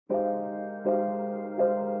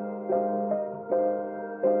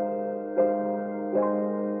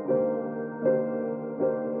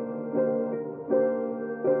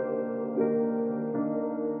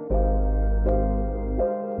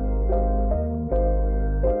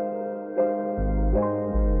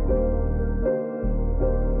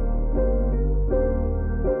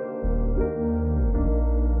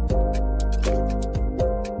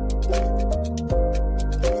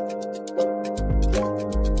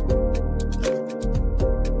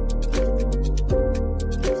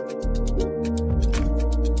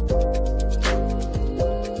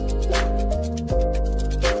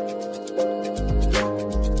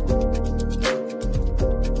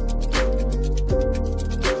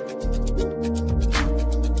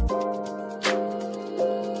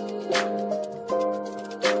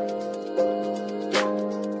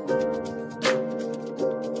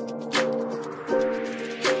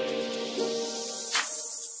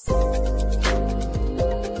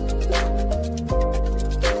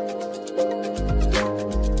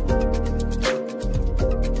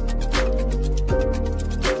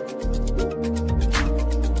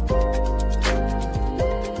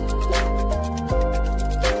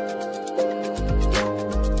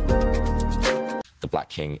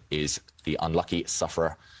king is the unlucky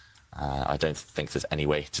sufferer. I don't think there's any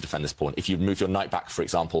way to defend this pawn. If you move your knight back, for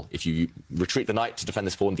example, if you retreat the knight to defend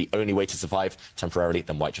this pawn, the only way to survive temporarily,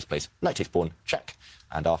 then white just plays knight takes pawn, check.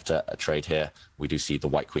 And after a trade here, we do see the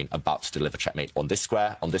white queen about to deliver checkmate on this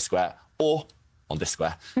square, or on this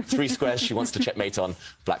square. 3 squares she wants to checkmate on.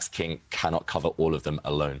 Black's king cannot cover all of them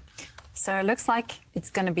alone. So it looks like it's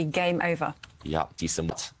going to be game over. Yeah,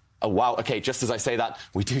 decent. Oh, wow. OK, just as I say that,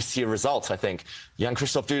 we do see a result, I think.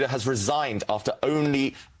 Jan-Krzysztof Duda has resigned after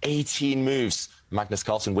only 18 moves. Magnus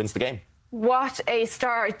Carlsen wins the game. What a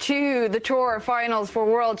start to the Tour finals for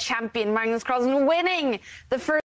world champion Magnus Carlsen, winning the first